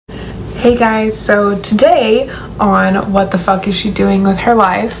Hey guys, so today on What the Fuck Is She Doing With Her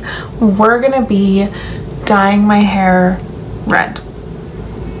Life, we're gonna be dyeing my hair red.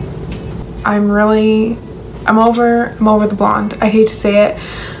 I'm over the blonde. I hate to say it.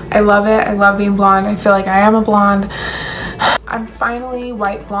 I love it. I love being blonde. I feel like I am a blonde. I'm finally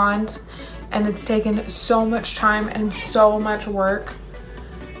white blonde, and it's taken so much time and so much work,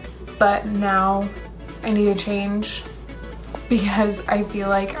 but now I need to change because I feel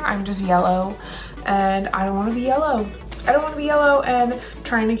like I'm just yellow and I don't want to be yellow. I don't want to be yellow, and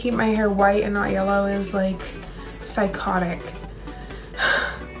trying to keep my hair white and not yellow is like psychotic.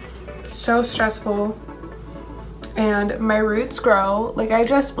 It's so stressful, and my roots grow. Like, I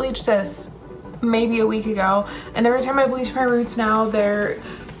just bleached this maybe a week ago, and every time I bleach my roots now, they're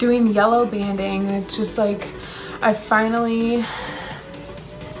doing yellow banding, and it's just like I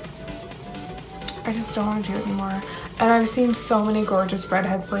just don't want to do it anymore. And I've seen so many gorgeous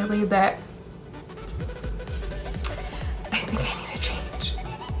redheads lately that I think I need to change.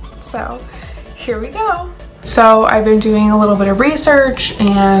 So here we go. So I've been doing a little bit of research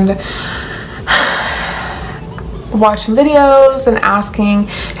and watching videos and asking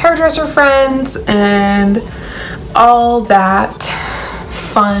hairdresser friends and all that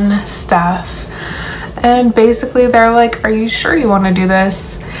fun stuff. And basically they're like, are you sure you want to do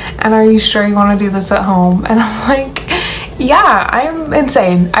this? And are you sure you want to do this at home? And I'm like, yeah, I'm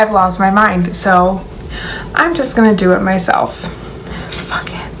insane. I've lost my mind. So I'm just gonna do it myself. Fuck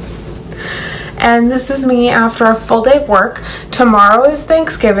it. And this is me after a full day of work. Tomorrow is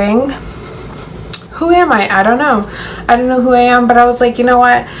Thanksgiving. Who am I? I don't know. I don't know who I am, but I was like, you know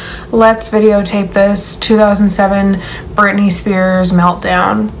what? Let's videotape this 2007 Britney Spears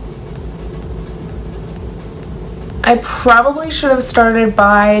meltdown. I probably should have started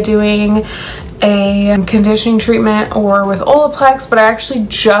by doing a conditioning treatment or with Olaplex, but I actually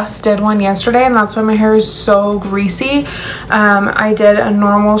just did one yesterday, and that's why my hair is so greasy. I did a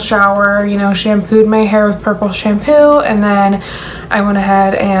normal shower, you know, shampooed my hair with purple shampoo, and then I went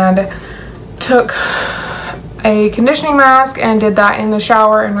ahead and took a conditioning mask and did that in the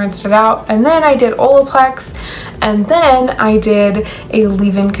shower and rinsed it out, and then I did Olaplex, and then I did a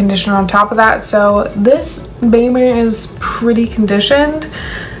leave-in conditioner on top of that. So this baby is pretty conditioned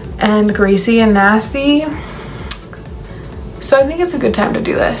and greasy and nasty, so I think it's a good time to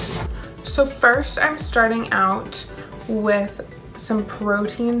do this. So first I'm starting out with some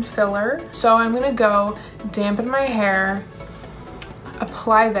protein filler. So I'm gonna go dampen my hair,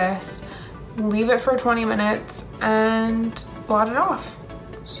 apply this, leave it for 20 minutes, and blot it off.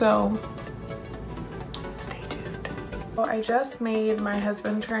 So stay tuned. Well, I just made my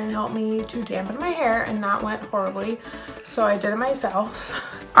husband try and help me to dampen my hair, and that went horribly, so I did it myself.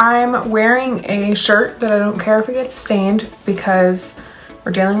 I'm wearing a shirt that I don't care if it gets stained because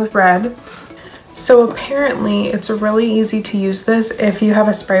we're dealing with red. So apparently it's really easy to use this if you have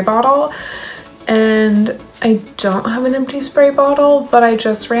a spray bottle, and I don't have an empty spray bottle, but I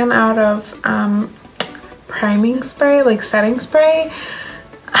just ran out of priming spray, like setting spray.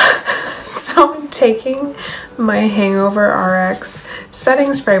 So I'm taking my Hangover RX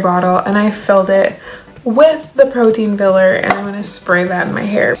setting spray bottle, and I filled it with the protein filler, and I'm gonna spray that in my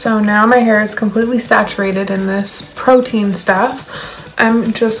hair. So now my hair is completely saturated in this protein stuff.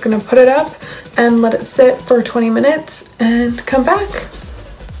 I'm just gonna put it up and let it sit for 20 minutes and come back,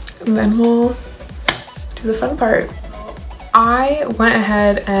 and then we'll do the fun part. I went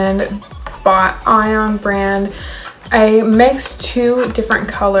ahead and bought Ion brand. I mixed two different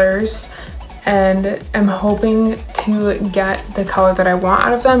colors and I'm hoping to get the color that I want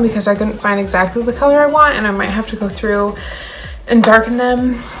out of them because I couldn't find exactly the color I want, and I might have to go through and darken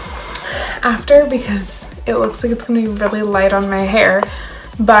them after because it looks like it's gonna be really light on my hair.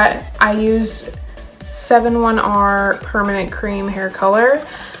 But I used 7-1R permanent cream hair color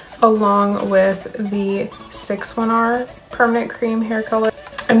along with the 6-1R permanent cream hair color.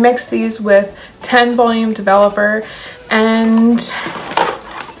 I mixed these with 10 volume developer, and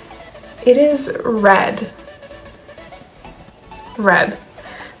it is red.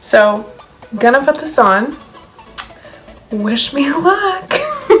 So I'm gonna put this on. Wish me luck.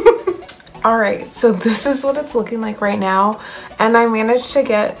 All right, so this is what it's looking like right now, and I managed to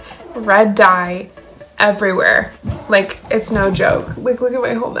get red dye everywhere. Like, it's no joke. Like, look at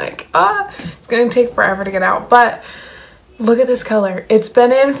my whole neck. It's gonna take forever to get out, but look at this color. It's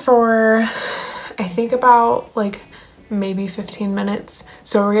been in for, I think, about like maybe 15 minutes.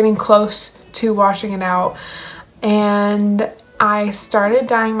 So we're getting close to washing it out. And I started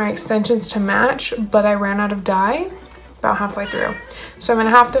dyeing my extensions to match, but I ran out of dye about halfway through. So I'm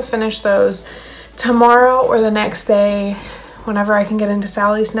gonna have to finish those tomorrow or the next day whenever I can get into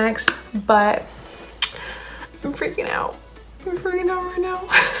Sally's next. but I'm freaking out. I'm freaking out right now.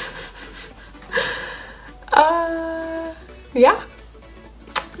 Yeah.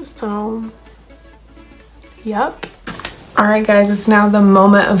 So, yep. All right, guys, it's now the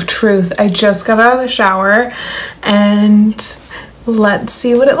moment of truth. I just got out of the shower and let's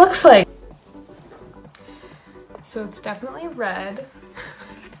see what it looks like. So it's definitely red.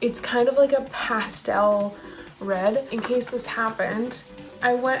 It's kind of like a pastel red. In case this happened,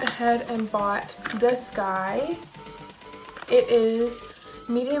 I went ahead and bought this guy. It is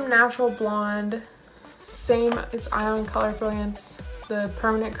medium natural blonde, same, it's Ion Color Brilliance, the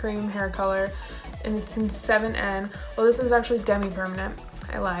permanent cream hair color, and it's in 7N. Well, this one's actually demi-permanent.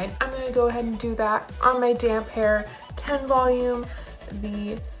 I lied. I'm gonna go ahead and do that on my damp hair. 10 volume,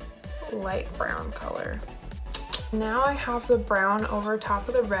 the light brown color. Now I have the brown over top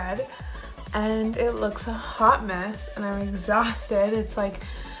of the red, and it looks a hot mess, and I'm exhausted. It's like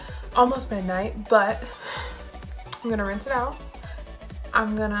almost midnight, but I'm gonna rinse it out.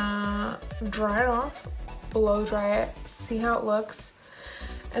 I'm gonna dry it off, blow dry it, see how it looks.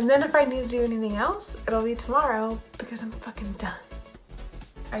 And then if I need to do anything else, it'll be tomorrow because I'm fucking done.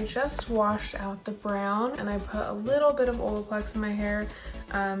 I just washed out the brown and I put a little bit of Olaplex in my hair,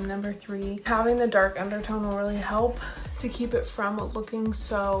 number 3. Having the dark undertone will really help to keep it from looking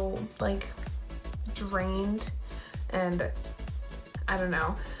so like drained and I don't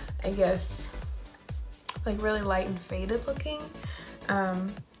know, I guess like really light and faded looking.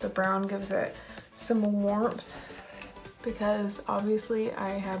 The brown gives it some warmth because obviously I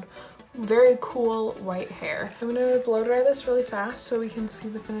have very cool white hair. I'm gonna blow dry this really fast so we can see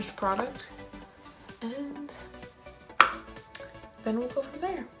the finished product, and then we'll go from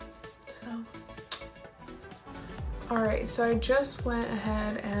there. So, all right, so I just went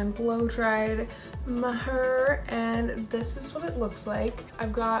ahead and blow dried my hair, and this is what it looks like.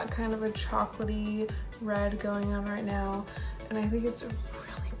 I've got kind of a chocolatey red going on right now, and I think it's really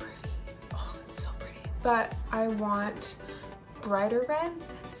pretty. Oh, it's so pretty. But I want brighter red,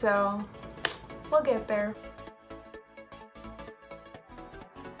 so we'll get there.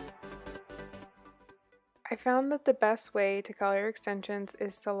 I found that the best way to color your extensions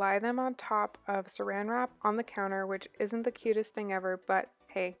is to lie them on top of saran wrap on the counter, which isn't the cutest thing ever, but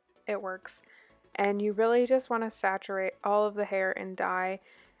hey, it works. And you really just want to saturate all of the hair in dye.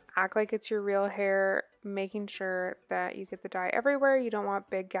 Act like it's your real hair, making sure that you get the dye everywhere. You don't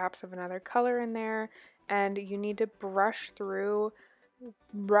want big gaps of another color in there, and you need to brush through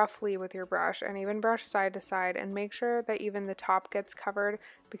roughly with your brush and even brush side to side and make sure that even the top gets covered,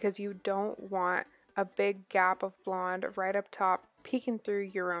 because you don't want a big gap of blonde right up top peeking through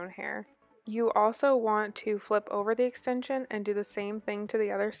your own hair. You also want to flip over the extension and do the same thing to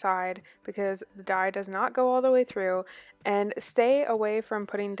the other side, because the dye does not go all the way through, and stay away from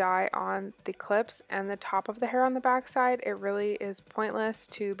putting dye on the clips and the top of the hair on the back side. It really is pointless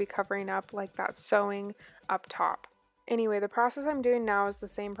to be covering up like that sewing up top. Anyway, the process I'm doing now is the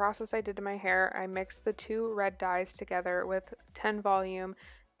same process I did to my hair. I mixed the 2 red dyes together with 10 volume,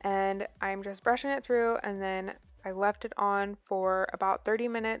 and I'm just brushing it through, and then I left it on for about 30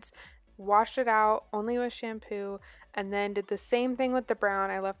 minutes. Washed it out only with shampoo, and then did the same thing with the brown.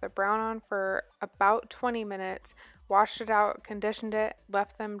 I left the brown on for about 20 minutes, washed it out, conditioned it,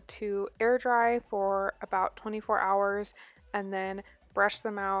 left them to air dry for about 24 hours, and then brushed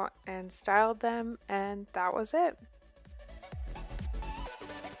them out and styled them, and that was it.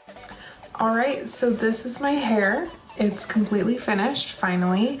 All right, so this is my hair. It's completely finished,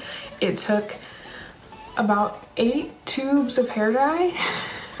 finally. It took about 8 tubes of hair dye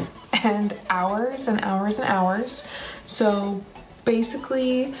and hours and hours and hours. So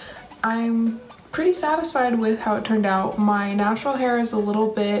basically, I'm pretty satisfied with how it turned out. My natural hair is a little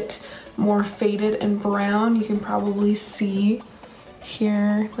bit more faded and brown. You can probably see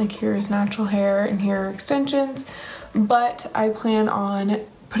here, like here is natural hair and here are extensions, but I plan on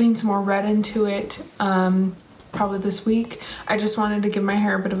putting some more red into it probably this week. I just wanted to give my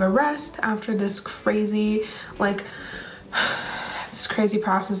hair a bit of a rest after this crazy, like, this crazy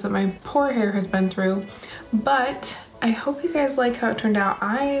process that my poor hair has been through. But I hope you guys like how it turned out.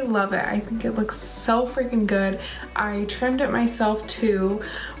 I love it. I think it looks so freaking good. I trimmed it myself too,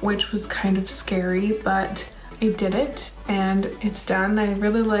 which was kind of scary, but I did it and it's done.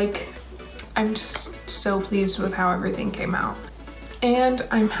 I'm just so pleased with how everything came out. And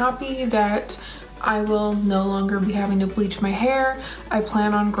I'm happy that I will no longer be having to bleach my hair. I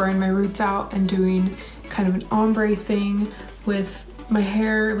plan on growing my roots out and doing kind of an ombre thing with my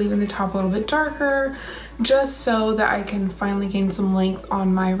hair, leaving the top a little bit darker, just so that I can finally gain some length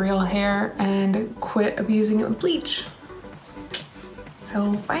on my real hair and quit abusing it with bleach.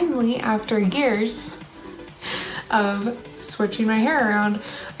 So finally, after years of switching my hair around,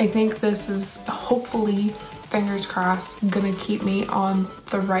 I think this is hopefully, fingers crossed, gonna keep me on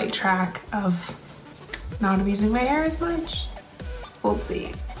the right track of not abusing my hair as much. We'll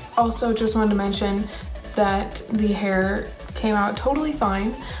see. Also, just wanted to mention that the hair came out totally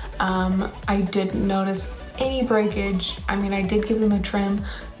fine. I didn't notice any breakage. I mean, I did give them a trim,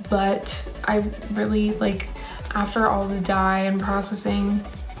 but I really, like, after all the dye and processing,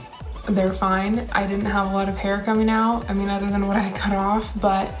 they're fine. I didn't have a lot of hair coming out, I mean, other than what I cut off,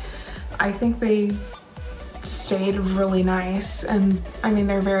 but I think they stayed really nice. And I mean,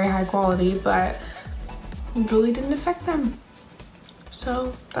 they're very high quality, but really didn't affect them.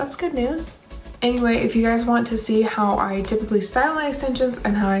 So that's good news. Anyway, if you guys want to see how I typically style my extensions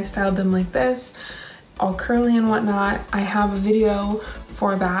and how I styled them like this, all curly and whatnot, I have a video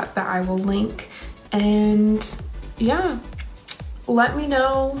for that I will link. And yeah, let me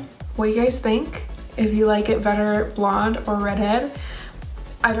know what you guys think. If you like it better blonde or redhead,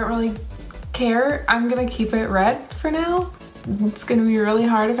 I don't really care. I'm gonna keep it red for now. It's gonna be really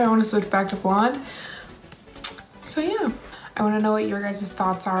hard if I want to switch back to blonde. So yeah, I want to know what your guys'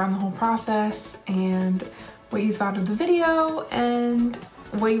 thoughts are on the whole process and what you thought of the video and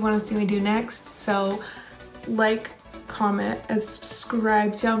what you want to see me do next. So like, comment, and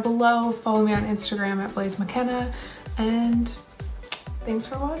subscribe down below. Follow me on Instagram at Blaize McKennah, and thanks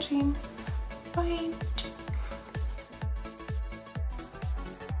for watching. Bye.